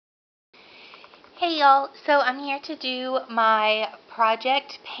Hey y'all, so I'm here to do my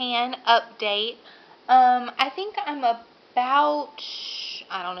Project Pan update. I think I'm about,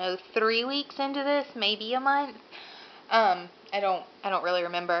 I don't know, 3 weeks into this, maybe a month. I don't really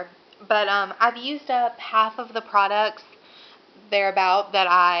remember. But I've used up half of the products thereabout that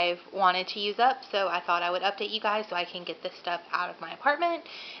I've wanted to use up, so I thought I would update you guys so I can get this stuff out of my apartment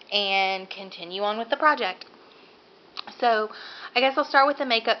and continue on with the project. So I guess I'll start with the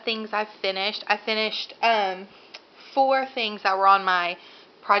makeup things I've finished. I finished 4 things that were on my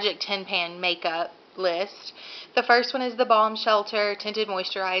Project Tin Pan makeup list. The first one is the Balm Shelter Tinted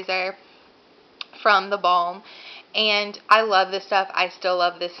Moisturizer from the Balm. And I love this stuff. I still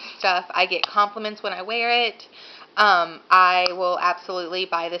love this stuff. I get compliments when I wear it. I will absolutely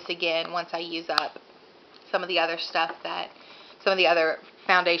buy this again once I use up some of the other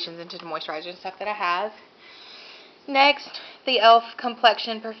foundations and tinted moisturizers and stuff that I have. Next, the e.l.f.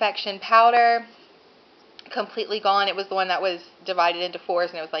 Complexion Perfection Powder. Completely gone. It was the one that was divided into 4s,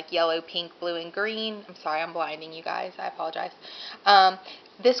 and it was like yellow, pink, blue, and green. I'm sorry, I'm blinding you guys. I apologize.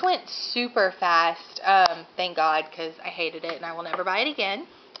 This went super fast, thank God, because I hated it, and I will never buy it again.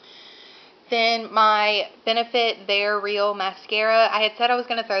 Then my Benefit They're Real Mascara. I had said I was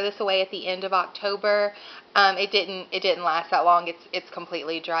going to throw this away at the end of October. It didn't last that long. It's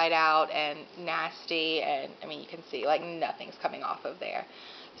completely dried out and nasty, and I mean, you can see like nothing's coming off of there.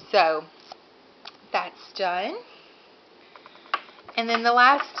 So that's done. And then the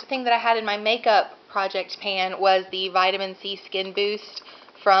last thing that I had in my makeup project pan was the Vitamin C Skin Boost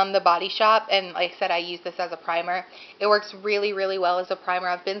from the Body Shop, and like I said, I use this as a primer. It works really, really well as a primer.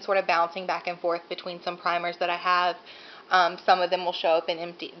 I've been sort of bouncing back and forth between some primers that I have. Some of them will show up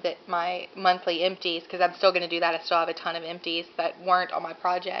in my monthly empties, because I'm still going to do that. I still have a ton of empties that weren't on my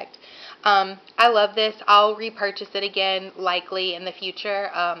project. I love this. I'll repurchase it again likely in the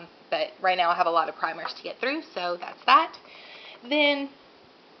future, but right now I have a lot of primers to get through, so that's that. Then,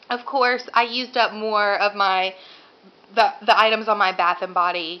 of course, I used up more of the items on my Bath &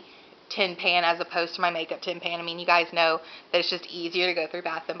 Body tin pan as opposed to my makeup tin pan. I mean, you guys know that it's just easier to go through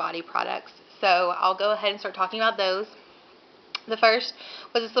Bath & Body products. So I'll go ahead and start talking about those. The first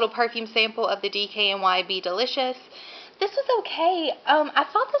was this little perfume sample of the DKNY Be Delicious. This was okay. I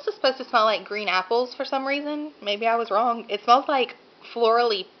thought this was supposed to smell like green apples for some reason. Maybe I was wrong. It smells like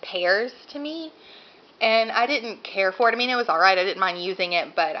florally pears to me, and I didn't care for it. I mean, it was alright. I didn't mind using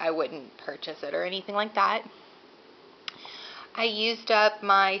it, but I wouldn't purchase it or anything like that. I used up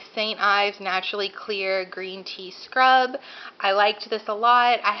my St. Ives Naturally Clear Green Tea Scrub. I liked this a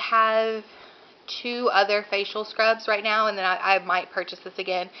lot. I have 2 other facial scrubs right now, and then I might purchase this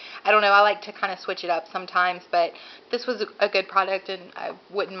again. I don't know. I like to kind of switch it up sometimes, but this was a good product, and I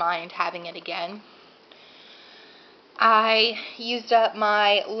wouldn't mind having it again. I used up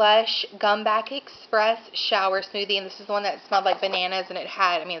my Lush Gumback Express Shower Smoothie, and this is the one that smelled like bananas, and it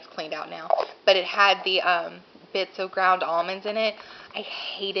had, I mean, it's cleaned out now, but it had the bits of ground almonds in it. I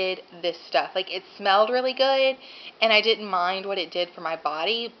hated this stuff. Like, it smelled really good, and I didn't mind what it did for my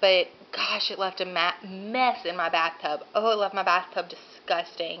body, but gosh, it left a mess in my bathtub. Oh, it left my bathtub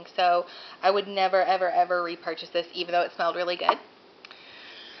disgusting. So I would never, ever, ever repurchase this, even though it smelled really good.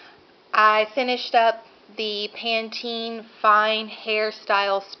 I finished up the Pantene Fine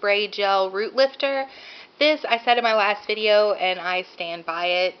Hairstyle Spray Gel Root Lifter. This, I said in my last video, and I stand by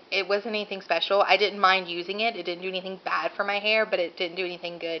it. It wasn't anything special. I didn't mind using it. It didn't do anything bad for my hair, but it didn't do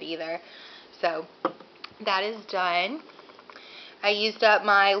anything good either. So, that is done. I used up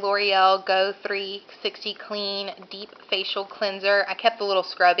my L'Oreal Go 360 Clean Deep Facial Cleanser. I kept the little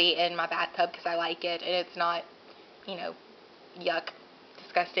scrubby in my bathtub because I like it, and it's not, you know, yuck,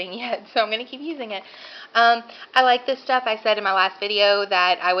 disgusting yet, so I'm going to keep using it. I like this stuff. I said in my last video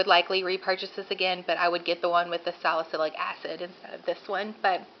that I would likely repurchase this again, but I would get the one with the salicylic acid instead of this one,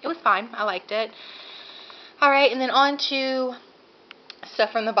 but it was fine. I liked it. Alright, and then on to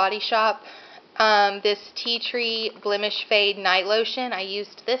stuff from the Body Shop. This Tea Tree Blemish Fade Night Lotion. I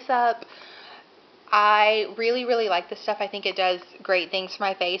used this up. I really, really like this stuff. I think it does great things for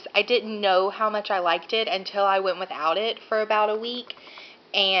my face. I didn't know how much I liked it until I went without it for about a week,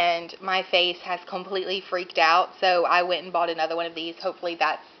 and my face has completely freaked out, so I went and bought another one of these. Hopefully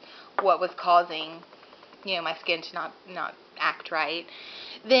that's what was causing, you know, my skin to not act right.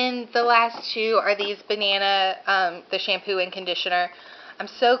 Then the last 2 are these Banana, the shampoo and conditioner. I'm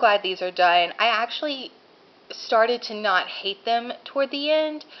so glad these are done. I actually started to not hate them toward the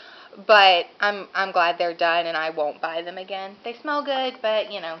end, but I'm glad they're done, and I won't buy them again. They smell good,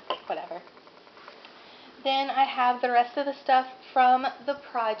 but, you know, whatever. Then I have the rest of the stuff from the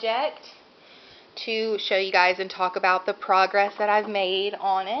project. to show you guys and talk about the progress that I've made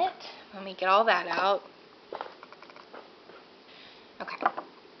on it. Let me get all that out. Okay.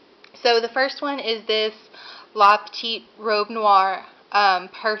 So the first one is this La Petite Robe Noire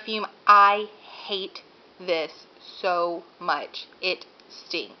perfume. I hate this so much. It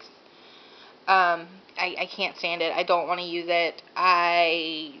stinks. I can't stand it. I don't want to use it.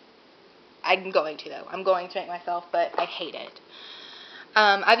 I'm going to, though. I'm going to make myself, but I hate it.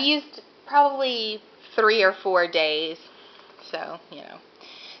 I've used probably 3 or 4 days, so, you know.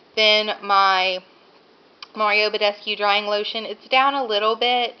 Then my Mario Badescu drying lotion, it's down a little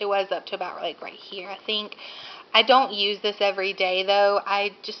bit. It was up to about like right here, I think. I don't use this every day, though.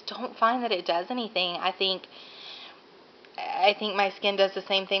 I just don't find that it does anything. I think my skin does the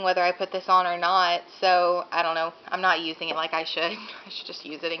same thing whether I put this on or not, so I don't know. I'm not using it like I should. I should just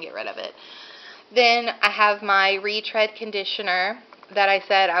use it and get rid of it. Then I have my Retread conditioner that I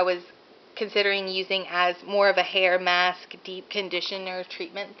said I was considering using as more of a hair mask, deep conditioner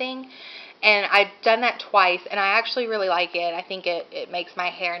treatment thing. And I've done that twice, and I actually really like it. I think it makes my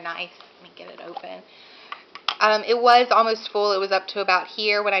hair nice. Let me get it open. It was almost full. It was up to about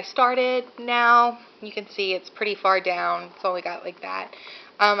here when I started. Now, you can see it's pretty far down. It's only got like that.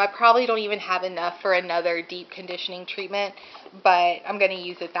 I probably don't even have enough for another deep conditioning treatment, but I'm going to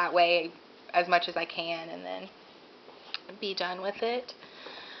use it that way as much as I can and then be done with it.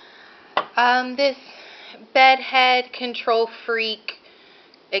 This Bedhead Control Freak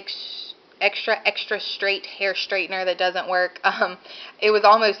extra straight hair straightener that doesn't work. It was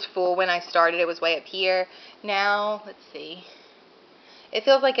almost full when I started. It was way up here. Now, let's see. It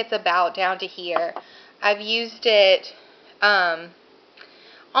feels like it's about down to here. I've used it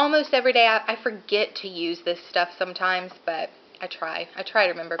almost every day. I forget to use this stuff sometimes, but I try to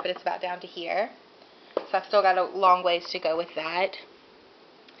remember, but it's about down to here. So I've still got a long ways to go with that.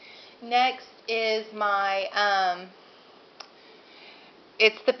 Next is my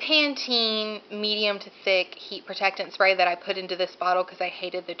it's the Pantene medium to thick heat protectant spray that I put into this bottle because I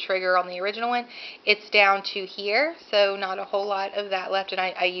hated the trigger on the original one. It's down to here, so not a whole lot of that left, and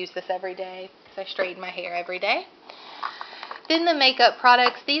I use this every day because I straighten my hair every day. Then the makeup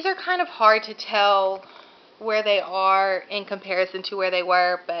products. These are kind of hard to tell where they are in comparison to where they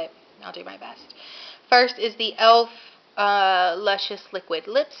were, but I'll do my best. First is the e.l.f. Luscious Liquid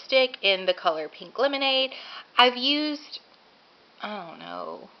Lipstick in the color Pink Lemonade. I've used, I don't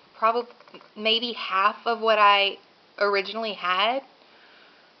know, probably maybe half of what I originally had.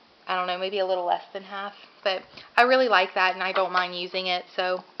 I don't know, maybe a little less than half, but I really like that and I don't mind using it,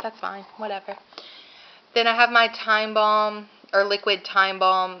 so that's fine, whatever. Then I have my Time Balm, or Liquid Time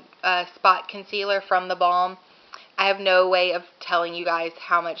Balm Spot Concealer from the Balm. I have no way of telling you guys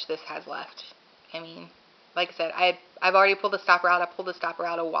how much this has left. I mean, like I said, I've already pulled the stopper out. I pulled the stopper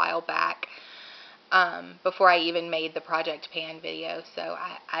out a while back before I even made the Project Pan video, so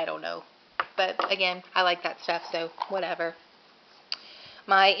I don't know. But again, I like that stuff, so whatever.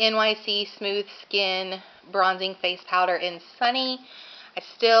 My NYC Smooth Skin Bronzing Face Powder in Sunny. I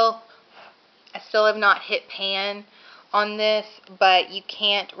still have not hit pan on this, but you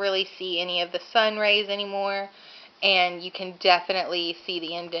can't really see any of the sun rays anymore, and you can definitely see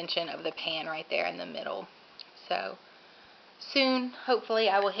the indentation of the pan right there in the middle. So soon, hopefully,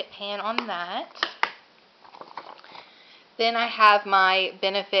 I will hit pan on that. Then I have my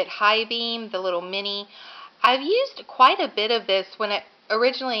Benefit High Beam, the little mini. I've used quite a bit of this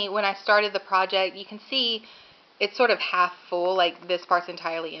originally when I started the project. You can see it's sort of half full, like this part's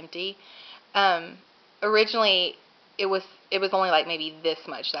entirely empty. Originally it was only like maybe this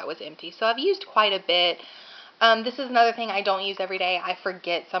much that was empty, so I've used quite a bit. This is another thing I don't use every day. I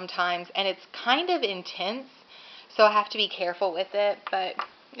forget sometimes, and it's kind of intense, so I have to be careful with it, but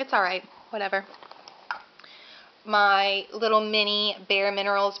it's alright, whatever. My little mini Bare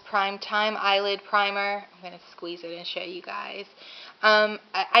Minerals Prime Time Eyelid Primer. I'm going to squeeze it and show you guys.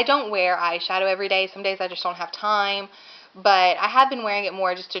 I don't wear eyeshadow every day. Some days I just don't have time, but I have been wearing it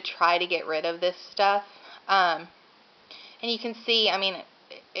more just to try to get rid of this stuff. And you can see, I mean,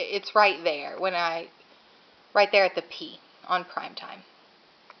 it's right there right there at the P on Prime Time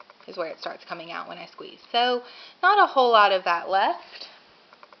is where it starts coming out when I squeeze. So not a whole lot of that left.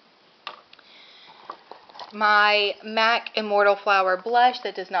 My MAC Immortal Flower Blush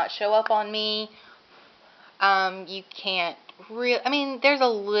that does not show up on me. You can't really, I mean, there's a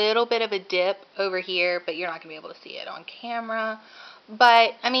little bit of a dip over here, but you're not going to be able to see it on camera.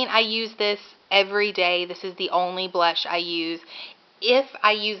 But, I mean, I use this every day. This is the only blush I use. If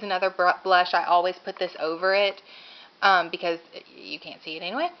I use another blush, I always put this over it because you can't see it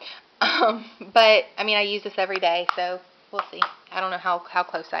anyway. But, I mean, I use this every day, so we'll see. I don't know how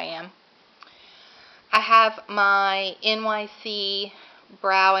close I am. I have my NYC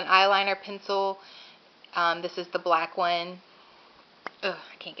brow and eyeliner pencil. This is the black one. Ugh,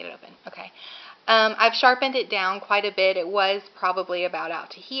 I can't get it open. Okay. I've sharpened it down quite a bit. It was probably about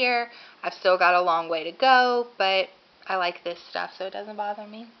out to here. I've still got a long way to go, but I like this stuff, so it doesn't bother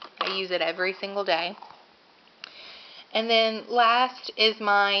me. I use it every single day. And then last is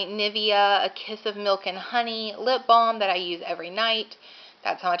my Nivea A Kiss of Milk and Honey lip balm that I use every night.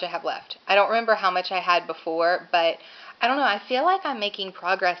 That's how much I have left. I don't remember how much I had before, but I don't know. I feel like I'm making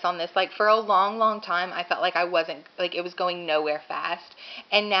progress on this. Like, for a long, long time, I felt like I wasn't, like, it was going nowhere fast.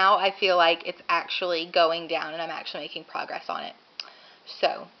 And now I feel like it's actually going down and I'm actually making progress on it.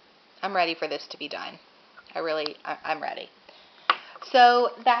 So, I'm ready for this to be done. I'm ready. So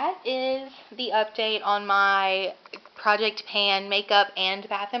that is the update on my Project Pan makeup and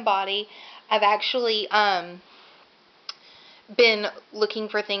Bath and Body. I've actually been looking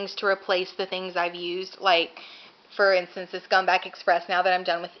for things to replace the things I've used. Like, for instance, this Gumback Express. Now that I'm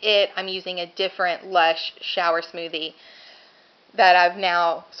done with it, I'm using a different Lush shower smoothie that I've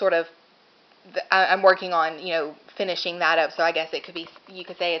now sort of, I'm working on, you know, finishing that up. So I guess it could be, you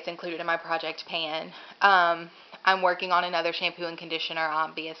could say it's included in my Project Pan. I'm working on another shampoo and conditioner,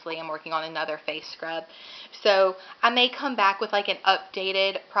 obviously. I'm working on another face scrub. So I may come back with like an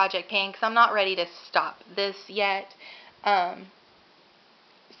updated Project Pan because I'm not ready to stop this yet.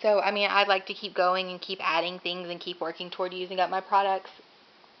 So, I mean, I'd like to keep going and keep adding things and keep working toward using up my products.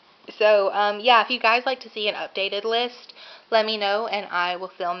 So, yeah, if you guys like to see an updated list, let me know and I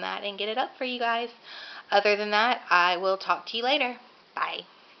will film that and get it up for you guys. Other than that, I will talk to you later. Bye.